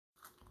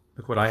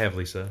Look what I have,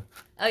 Lisa.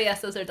 Oh,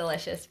 yes, those are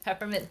delicious.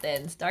 Peppermint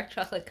Thins, dark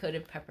chocolate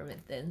coated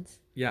peppermint thins.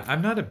 Yeah,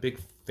 I'm not a big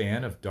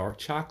fan of dark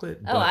chocolate,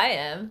 Oh, but I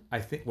am. I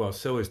think, well,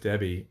 so is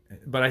Debbie.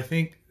 But I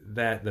think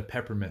that the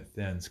peppermint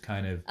thins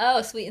kind of,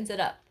 Oh, sweetens it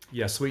up.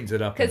 yeah, sweetens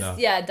it up Because, enough.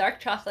 yeah, dark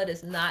chocolate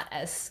is not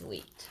as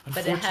sweet,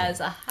 but it has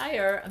Unfortunately. a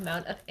higher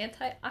amount of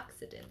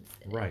antioxidants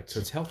in Right, it.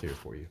 so it's healthier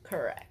for you.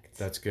 Correct.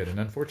 That's good. And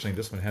unfortunately,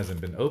 this one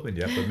hasn't been opened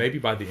yet, but maybe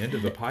by the end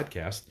of the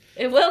podcast,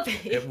 It will be.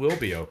 it will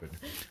be open.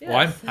 Yes.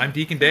 Well, I'm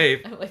Deacon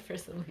Dave. I'm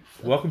layperson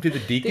Lisa. Welcome to the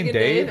Deacon Deacon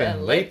Dave Dave and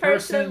and Layperson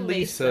Layperson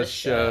Lisa Lisa show.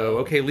 show.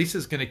 Okay,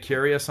 Lisa's going to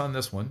carry us on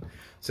this one.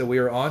 So we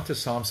are on to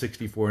Psalm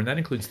 64, and that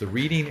includes the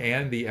reading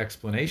and the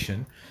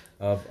explanation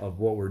of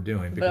what we're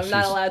doing. But I'm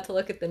not allowed to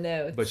look at the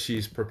notes. But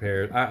she's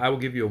prepared. I will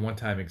give you a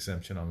one-time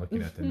exemption on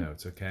looking at the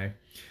notes, okay?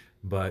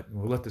 But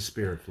we'll let the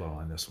Spirit flow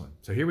on this one.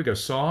 So here we go.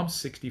 Psalm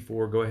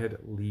 64. Go ahead,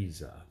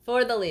 Lisa.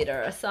 For the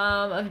leader, a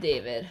psalm of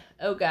David.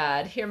 O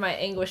God, hear my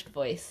anguished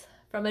voice.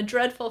 From a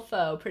dreadful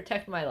foe,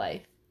 protect my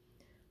life.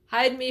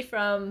 Hide me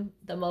from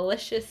the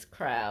malicious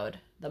crowd,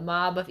 the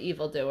mob of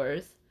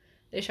evildoers.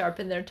 They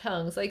sharpen their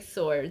tongues like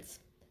swords,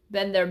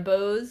 bend their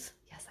bows,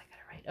 yes, I got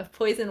it right, of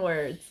poison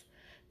words.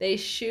 They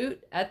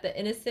shoot at the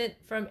innocent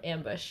from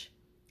ambush.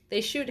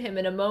 They shoot him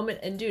in a moment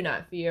and do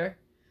not fear.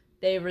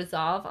 They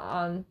resolve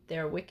on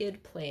their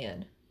wicked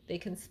plan. They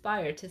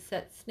conspire to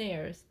set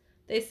snares.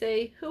 They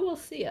say, who will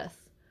see us?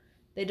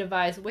 They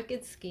devise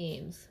wicked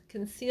schemes.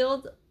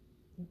 Concealed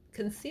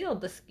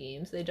the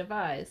schemes they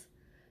devise.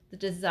 The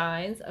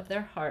designs of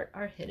their heart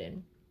are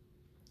hidden.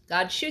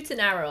 God shoots an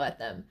arrow at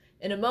them.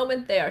 In a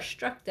moment they are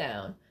struck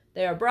down.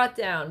 They are brought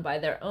down by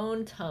their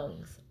own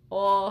tongues.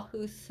 All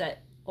who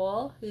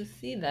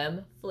see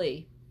them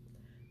flee.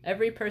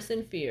 Every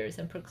person fears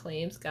and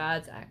proclaims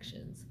God's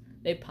actions.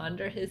 They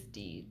ponder his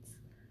deeds.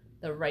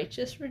 The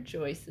righteous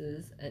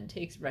rejoices and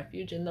takes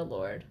refuge in the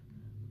Lord.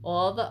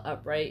 All the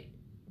upright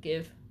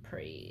give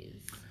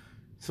praise.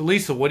 So,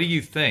 Lisa, what do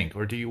you think?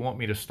 Or do you want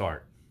me to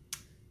start?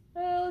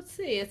 Let's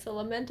see. It's a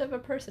lament of a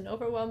person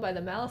overwhelmed by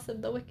the malice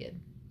of the wicked.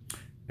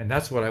 And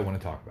that's what I want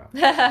to talk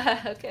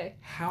about. Okay.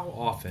 How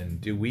often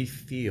do we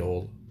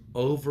feel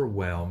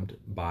overwhelmed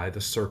by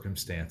the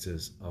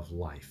circumstances of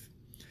life?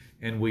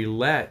 And we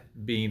let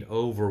being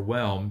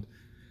overwhelmed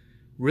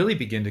really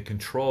begin to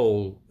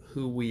control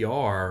who we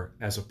are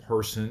as a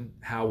person,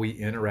 how we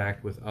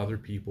interact with other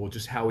people,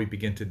 just how we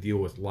begin to deal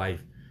with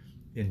life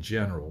in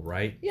general,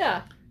 right?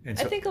 Yeah. And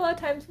so, I think a lot of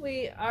times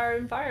our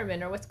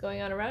environment or what's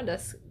going on around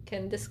us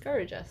can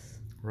discourage us.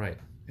 right.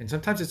 And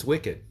sometimes it's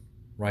wicked,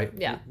 right?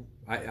 Yeah.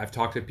 I've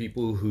talked to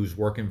people whose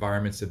work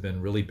environments have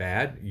been really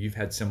bad. You've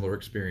had similar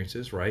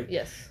experiences, right?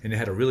 Yes. And it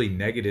had a really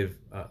negative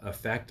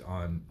effect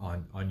on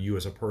you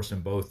as a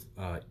person, both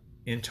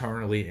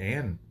internally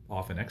and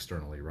often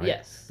externally, right?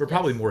 Yes. But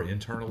probably yes. more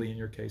internally in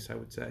your case, I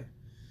would say.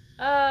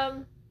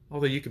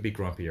 Although you could be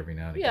grumpy every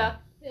now and again.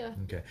 Yeah.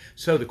 Okay.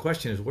 So the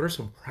question is, what are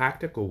some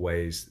practical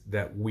ways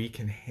that we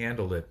can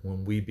handle it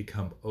when we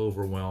become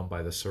overwhelmed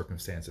by the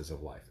circumstances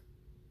of life?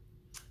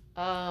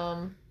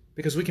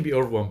 Because we can be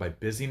overwhelmed by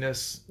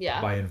busyness,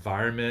 by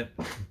environment,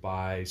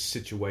 by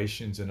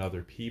situations and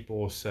other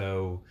people.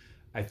 So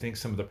I think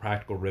some of the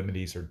practical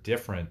remedies are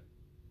different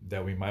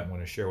that we might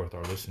want to share with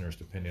our listeners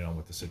depending on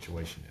what the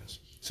situation is.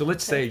 So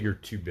let's say you're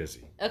too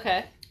busy.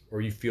 Okay.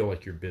 Or you feel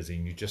like you're busy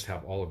and you just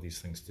have all of these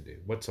things to do.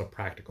 What's a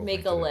practical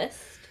Make thing a to list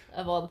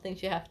of all the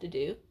things you have to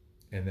do.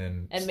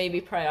 And maybe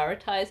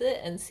prioritize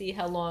it and see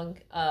how long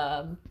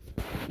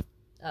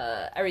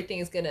everything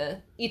is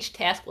each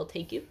task will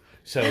take you.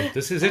 So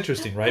this is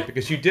interesting, right?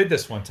 Because you did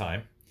this one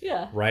time.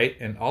 Yeah. Right?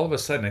 And all of a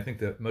sudden, I think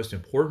the most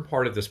important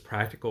part of this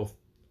practical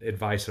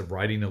advice of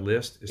writing a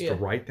list is to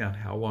write down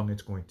how long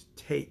it's going to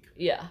take.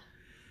 Yeah.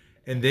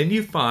 And then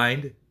you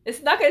find...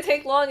 it's not going to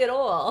take long at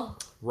all.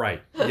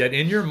 Right. Yet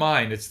in your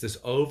mind, it's this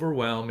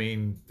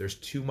overwhelming, there's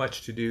too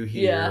much to do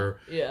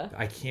here. Yeah.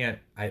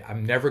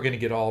 I'm never going to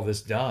get all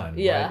this done.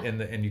 Yeah.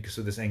 Right?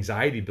 So this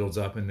anxiety builds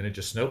up and then it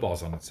just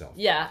snowballs on itself.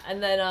 Yeah.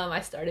 And then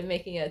I started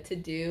making a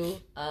to-do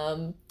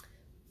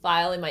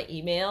file in my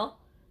email.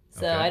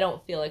 So I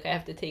don't feel like I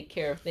have to take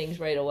care of things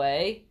right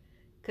away.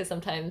 Because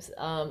sometimes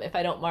if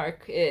I don't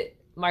mark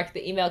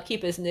the email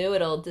keep as new,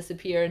 it'll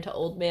disappear into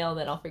old mail and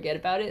then I'll forget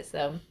about it.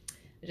 So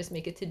I just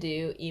make a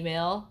to-do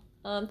email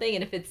thing.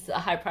 And if it's a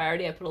high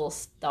priority, I put a little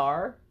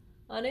star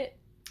on it.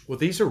 Well,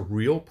 these are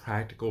real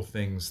practical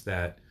things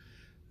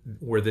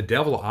where the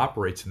devil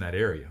operates in that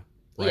area,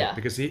 right? Yeah.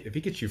 Because if he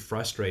gets you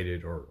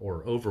frustrated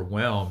or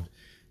overwhelmed,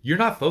 you're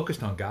not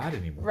focused on God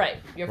anymore. Right.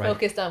 You're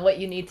focused on what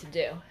you need to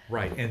do.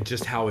 Right. And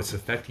just how it's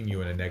affecting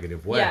you in a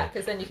negative way. Yeah,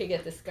 because then you could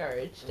get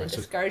discouraged. Right. And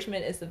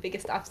discouragement is the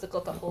biggest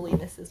obstacle to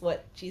holiness, is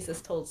what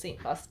Jesus told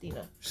St.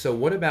 Faustina. So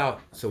what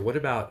about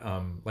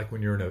like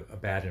when you're in a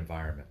bad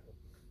environment?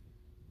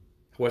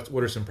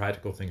 What are some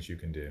practical things you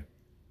can do?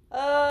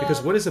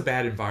 Because what does a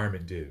bad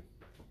environment do?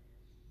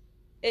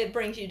 it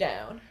brings you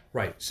down.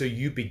 Right. So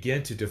you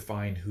begin to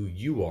define who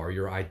you are,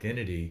 your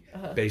identity,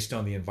 based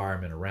on the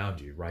environment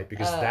around you, right?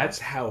 Because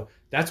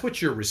that's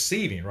what you're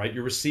receiving, right?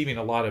 You're receiving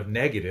a lot of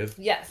negative,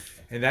 Yes.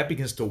 and that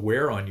begins to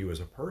wear on you as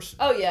a person.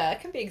 Oh yeah,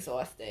 it can be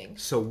exhausting.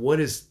 So what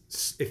is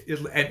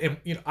and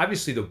you know,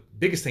 obviously the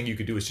biggest thing you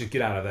could do is just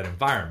get out of that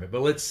environment.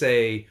 But let's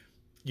say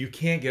you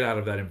can't get out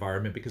of that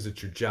environment because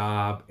it's your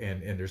job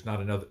and there's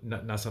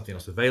not something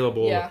else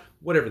available, Yeah. or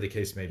whatever the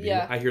case may be.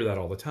 Yeah. I hear that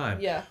all the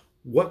time. Yeah.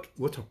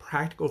 What's a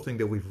practical thing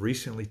that we've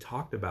recently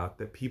talked about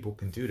that people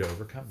can do to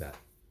overcome that?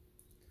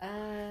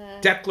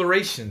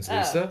 Declarations,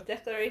 Lisa.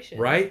 Declaration.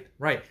 Right.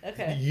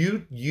 Okay.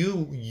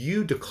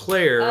 You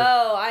declare.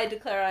 Oh, I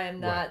declare I am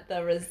not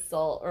the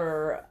result,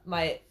 or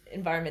my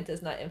environment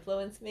does not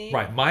influence me.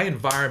 Right. My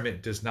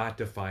environment does not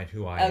define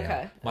who I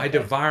am. My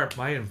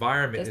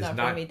environment does is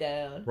not bring me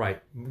down.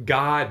 Right.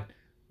 God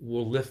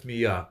will lift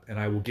me up, and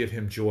I will give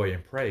Him joy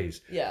and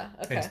praise. Yeah.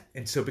 Okay.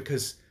 And so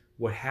because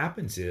what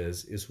happens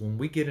is when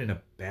we get in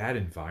a bad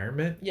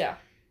environment, yeah,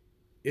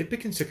 it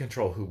begins to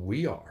control who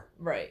we are.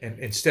 Right. And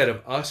instead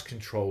of us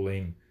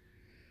controlling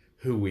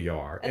who we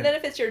are. And then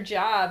if it's your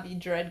job, you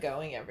dread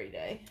going every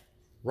day.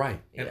 Right.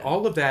 Yeah. And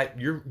all of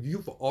that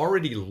you've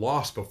already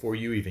lost before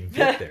you even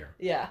get there.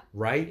 Yeah.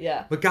 Right?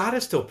 Yeah. But God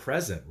is still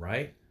present,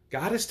 right?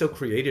 God has still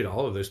created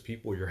all of those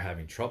people you're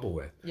having trouble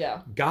with.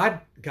 Yeah.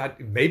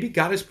 Maybe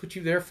God has put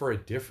you there for a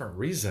different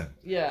reason.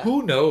 Yeah.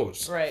 Who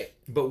knows? Right.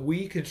 But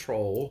we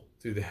control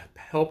through the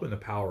help and the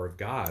power of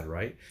God,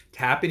 right?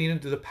 Tapping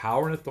into the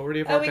power and authority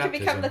of our baptism. We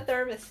can become the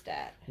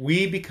thermostat.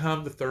 We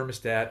become the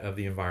thermostat of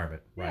the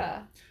environment, right?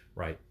 Yeah.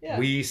 Right. Yeah.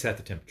 We set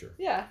the temperature.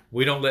 Yeah.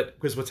 We don't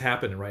because what's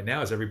happening right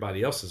now is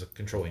everybody else is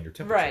controlling your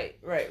temperature.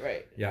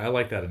 Right. Yeah, I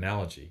like that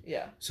analogy.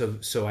 Yeah.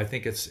 So I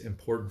think it's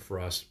important for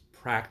us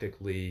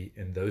practically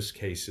in those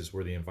cases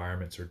where the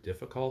environments are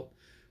difficult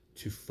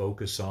to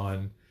focus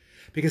on,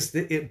 because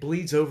it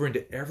bleeds over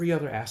into every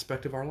other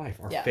aspect of our life,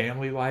 our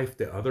family life,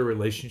 the other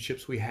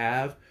relationships we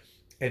have.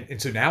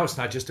 And so now it's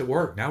not just at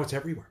work, now it's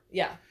everywhere.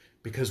 Yeah.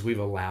 Because we've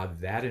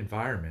allowed that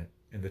environment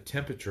and the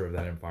temperature of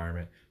that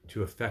environment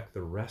to affect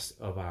the rest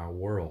of our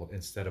world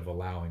instead of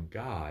allowing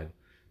God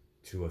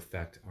to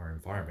affect our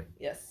environment.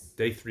 Yes.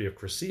 Day 3 of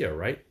Crescia,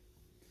 right?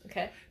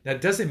 Okay. Now,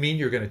 it doesn't mean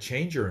you're going to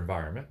change your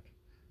environment,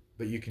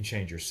 but you can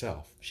change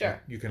yourself. Sure.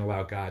 You can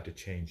allow God to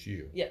change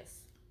you.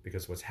 Yes.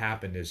 Because what's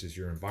happened is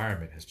your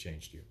environment has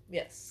changed you.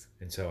 Yes.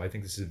 And so I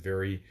think this is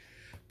very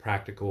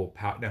practical.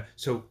 Now,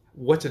 so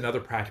what's another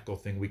practical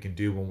thing we can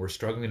do when we're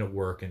struggling at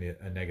work in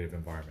a negative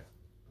environment?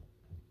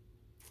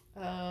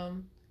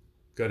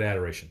 Go to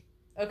adoration.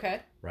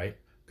 Okay. Right?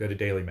 Go to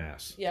daily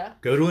mass. Yeah.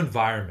 Go to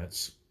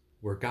environments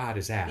where God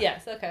is at.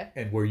 Yes, okay.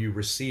 And where you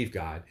receive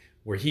God,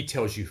 where He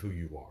tells you who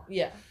you are.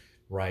 Yeah.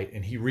 Right?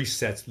 And He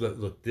resets,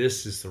 look,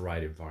 this is the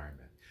right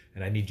environment.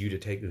 And I need you to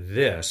take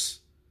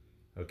this,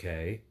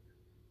 okay,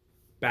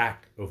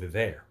 back over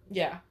there.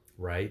 Yeah.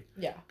 Right?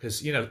 Yeah.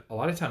 Because, a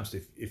lot of times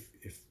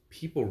if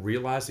people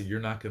realize that you're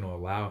not going to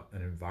allow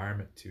an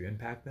environment to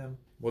impact them,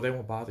 well, they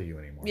won't bother you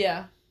anymore.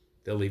 Yeah.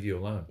 They'll leave you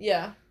alone.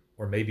 Yeah.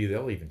 Or maybe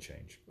they'll even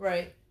change.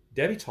 Right.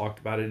 Debbie talked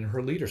about it in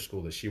her leader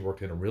school that she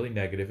worked in a really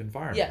negative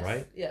environment,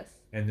 right? Yes.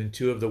 And then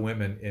 2 of the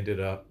women ended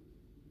up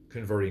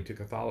converting to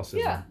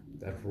Catholicism at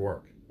her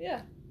work.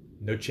 Yeah.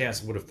 No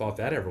chance would have thought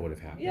that ever would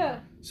have happened. Yeah.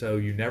 So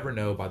you never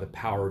know by the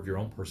power of your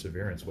own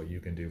perseverance what you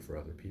can do for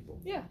other people.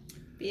 Yeah.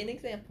 Be an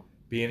example.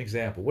 Be an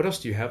example. What else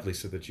do you have,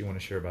 Lisa, that you want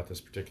to share about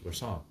this particular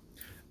song?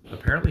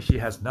 Apparently she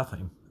has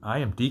nothing. I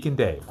am Deacon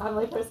Dave. I'm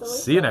Layperson Lisa.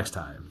 See you next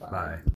time. Bye.